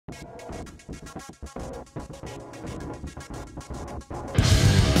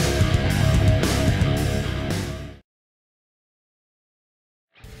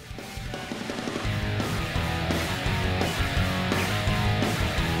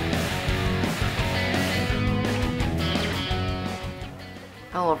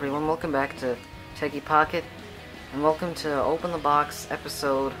Hello everyone, welcome back to Techie Pocket, and welcome to Open That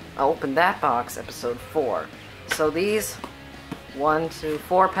Box episode 4. So these 1, 2,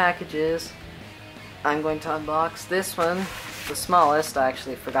 4 packages I'm going to unbox. This one, the smallest. I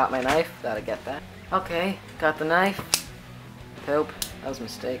actually forgot my knife, gotta get that. Okay, got the knife. Nope, that was a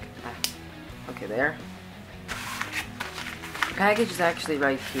mistake. Okay, there. The package is actually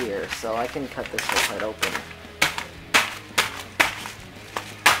right here, so I can cut this right open.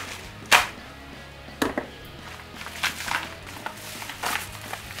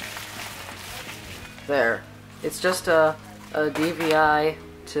 There. It's just a DVI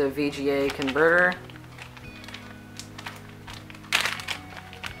to VGA converter.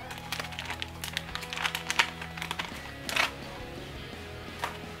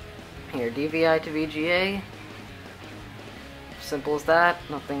 Here, DVI to VGA. Simple as that.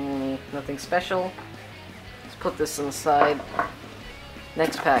 Nothing special. Let's put this inside.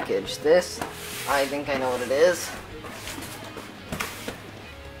 Next package. This, I think I know what it is.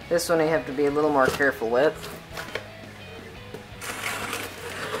 This one you have to be a little more careful with.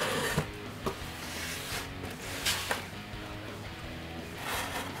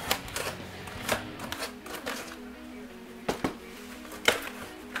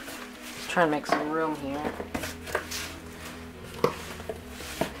 Let's try and make some room here.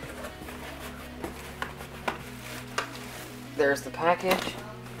 There's the package.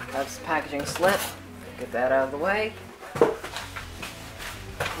 That's the packaging slip. Get that out of the way.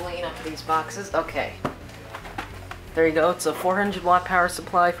 Clean up these boxes. Okay. There you go. It's a 400 watt power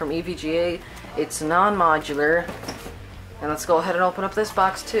supply from EVGA. It's non-modular. And let's go ahead and open up this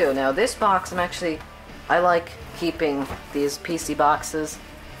box too. Now this box, I like keeping these PC boxes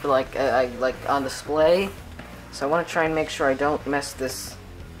for like on display. So I want to try and make sure I don't mess this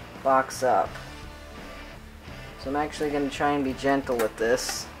box up. So I'm actually going to try and be gentle with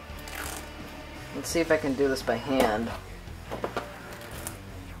this. Let's see if I can do this by hand.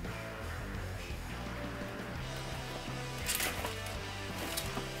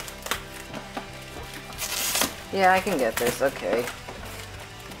 Yeah, I can get this, okay.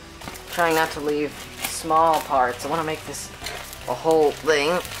 Trying not to leave small parts. I want to make this a whole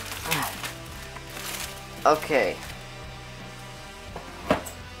thing. Okay.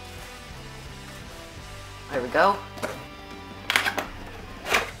 There we go.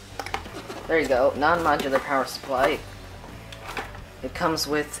 There you go, non-modular power supply. It comes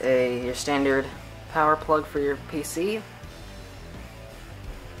with your standard power plug for your PC.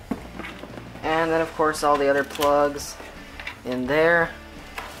 And then of course all the other plugs in there.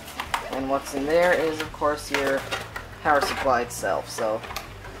 And what's in there is of course your power supply itself. So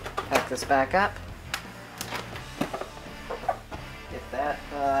pack this back up. Get that.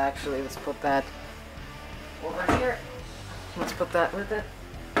 Actually, let's put that over here. Let's put that with it.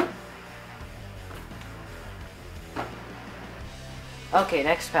 Okay,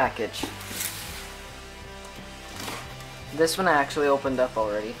 next package. This one I actually opened up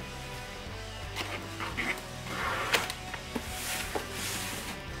already.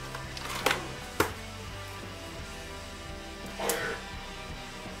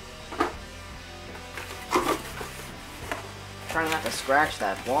 Trying not to scratch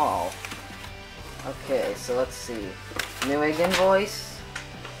that wall. Okay, so let's see. Newegg invoice.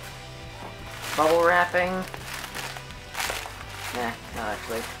 Bubble wrapping. Nah, not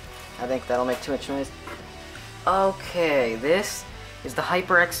actually. I think that'll make too much noise. Okay, this is the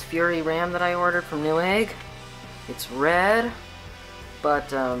HyperX Fury RAM that I ordered from Newegg. It's red, but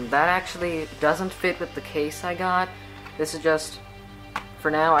that actually doesn't fit with the case I got. This is just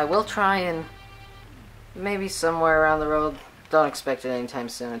for now. I will try and maybe somewhere around the road. Don't expect it anytime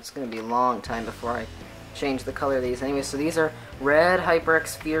soon. It's going to be a long time before I change the color of these. Anyway, so these are red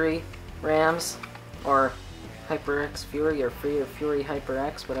HyperX Fury RAMs, or HyperX Fury, or Fury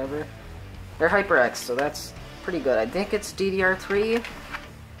HyperX, whatever. They're HyperX, so that's pretty good. I think it's DDR3,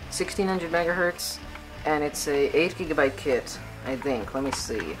 1600 megahertz, and it's a 8GB kit, I think. Let me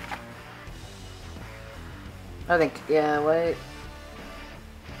see. I think, yeah, wait.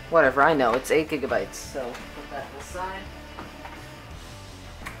 Whatever, I know, it's 8GB, so put that aside.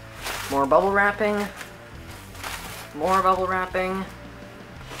 More bubble wrapping, more bubble wrapping,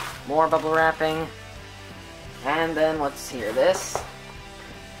 more bubble wrapping, and then what's here? This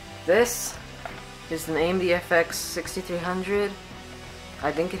is an AMD FX 6300.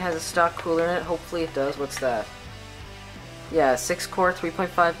 I think it has a stock cooler in it. Hopefully it does. What's that? Yeah, 6-core,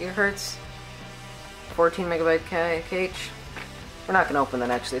 3.5 GHz, 14 megabyte cache. We're not gonna open that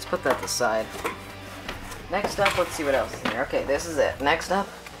actually. Let's put that aside. Next up, let's see what else is here. Okay, this is it. Next up,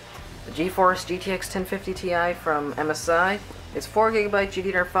 the GeForce GTX 1050 Ti from MSI. It's 4GB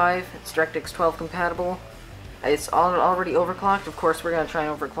GDDR5. It's DirectX 12 compatible. It's already overclocked. Of course, we're gonna try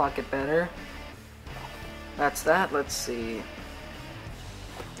and overclock it better. That's that. Let's see.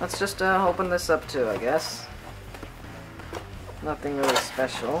 Let's just open this up too, I guess. Nothing really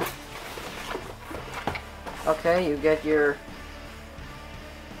special. Okay, you get your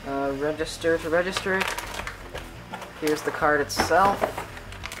register to register it. Here's the card itself.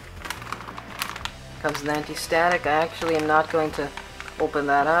 Comes with anti-static. I actually am not going to open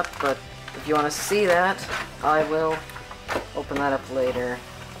that up, but if you want to see that, I will open that up later.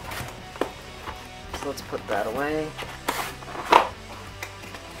 So let's put that away.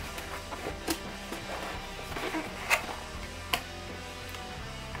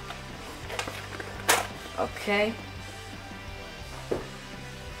 Okay.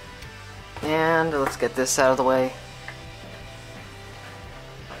 And let's get this out of the way.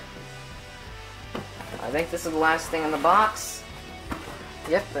 I think this is the last thing in the box.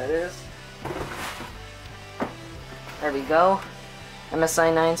 Yep, that is. There we go.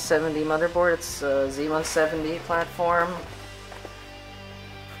 MSI 970 motherboard. It's a Z170 platform.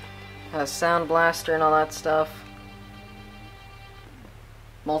 Has Sound Blaster and all that stuff.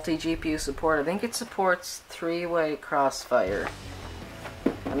 Multi-GPU support. I think it supports 3-way crossfire.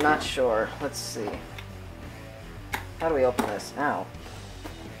 I'm not sure. Let's see. How do we open this? Ow.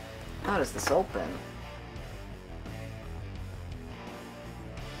 How does this open?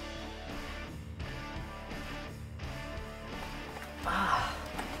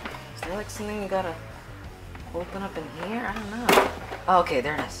 Is there like something you gotta open up in here? I don't know. Oh, okay,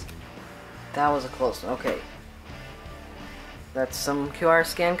 there it is. That was a close one. Okay. That's some QR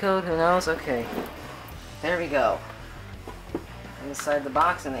scan code, who knows? Okay. There we go. Inside the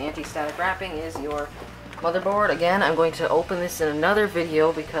box and the anti-static wrapping is your motherboard. Again, I'm going to open this in another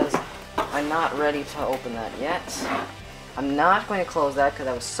video because I'm not ready to open that yet. I'm not going to close that because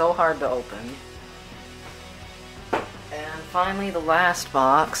that was so hard to open. And finally, the last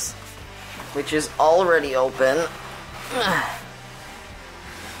box, which is already open.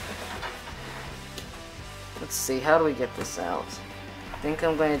 Let's see, how do we get this out? I think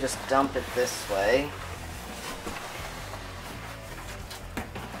I'm going to just dump it this way.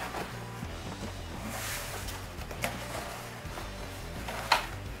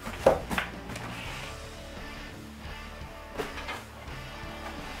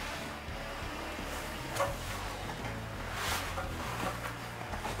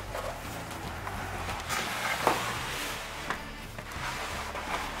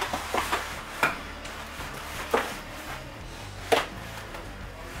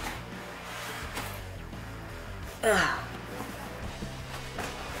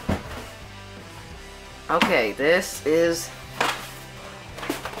 Okay, this is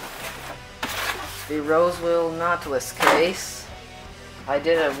the Roswell Nautilus case. I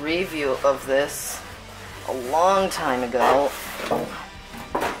did a review of this a long time ago.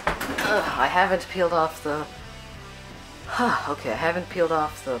 I haven't peeled off the... okay, I haven't peeled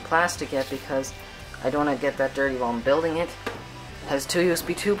off the plastic yet because I don't want to get that dirty while I'm building it. It has two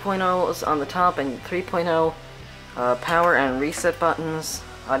USB 2.0s on the top and 3.0 power and reset buttons,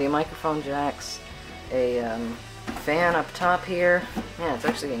 audio microphone jacks, a fan up top here. Yeah, it's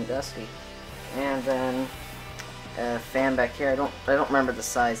actually getting dusty. And then a fan back here. I don't remember the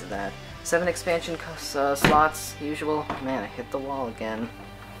size of that. 7 expansion slots, usual. Man, I hit the wall again.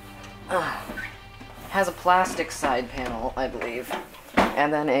 Has a plastic side panel, I believe,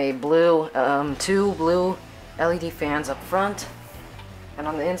 and then a blue, 2 blue LED fans up front. And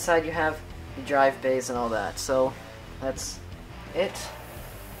on the inside, you have the drive bays and all that. So that's it.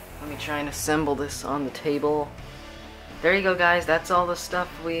 Let me try and assemble this on the table. There you go, guys. That's all the stuff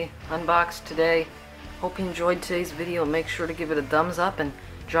we unboxed today. Hope you enjoyed today's video. Make sure to give it a thumbs up and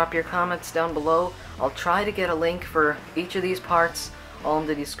drop your comments down below. I'll try to get a link for each of these parts all in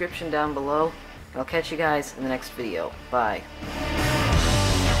the description down below. I'll catch you guys in the next video. Bye.